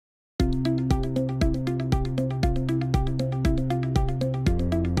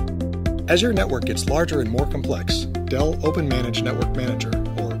As your network gets larger and more complex, Dell OpenManage Network Manager,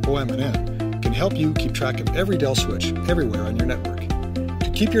 or OMNM, can help you keep track of every Dell switch everywhere on your network.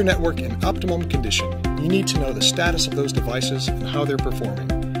 To keep your network in optimum condition, you need to know the status of those devices and how they're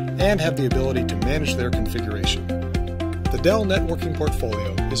performing, and have the ability to manage their configuration. The Dell networking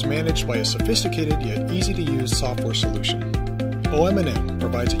portfolio is managed by a sophisticated yet easy-to-use software solution. OMNM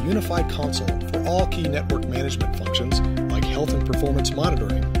provides a unified console for all key network management functions like health and performance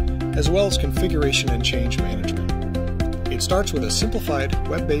monitoring, as well as configuration and change management. It starts with a simplified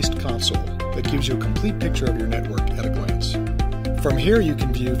web-based console that gives you a complete picture of your network at a glance. From here you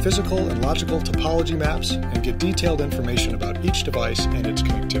can view physical and logical topology maps and get detailed information about each device and its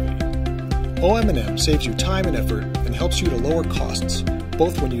connectivity. OMNM saves you time and effort and helps you to lower costs,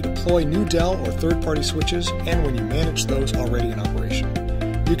 both when you deploy new Dell or third-party switches and when you manage those already in operation.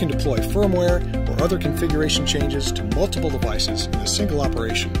 You can deploy firmware or other configuration changes to multiple devices in a single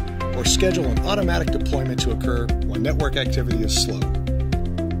operation, or schedule an automatic deployment to occur when network activity is slow.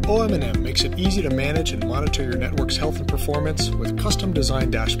 OMNM makes it easy to manage and monitor your network's health and performance with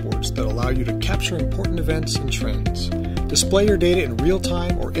custom-designed dashboards that allow you to capture important events and trends, display your data in real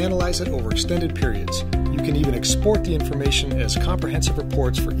time, or analyze it over extended periods. You can even export the information as comprehensive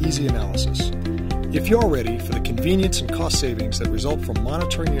reports for easy analysis. If you're ready for the convenience and cost savings that result from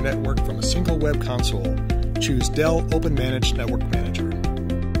monitoring your network from a single web console, choose Dell OpenManage Network Manager.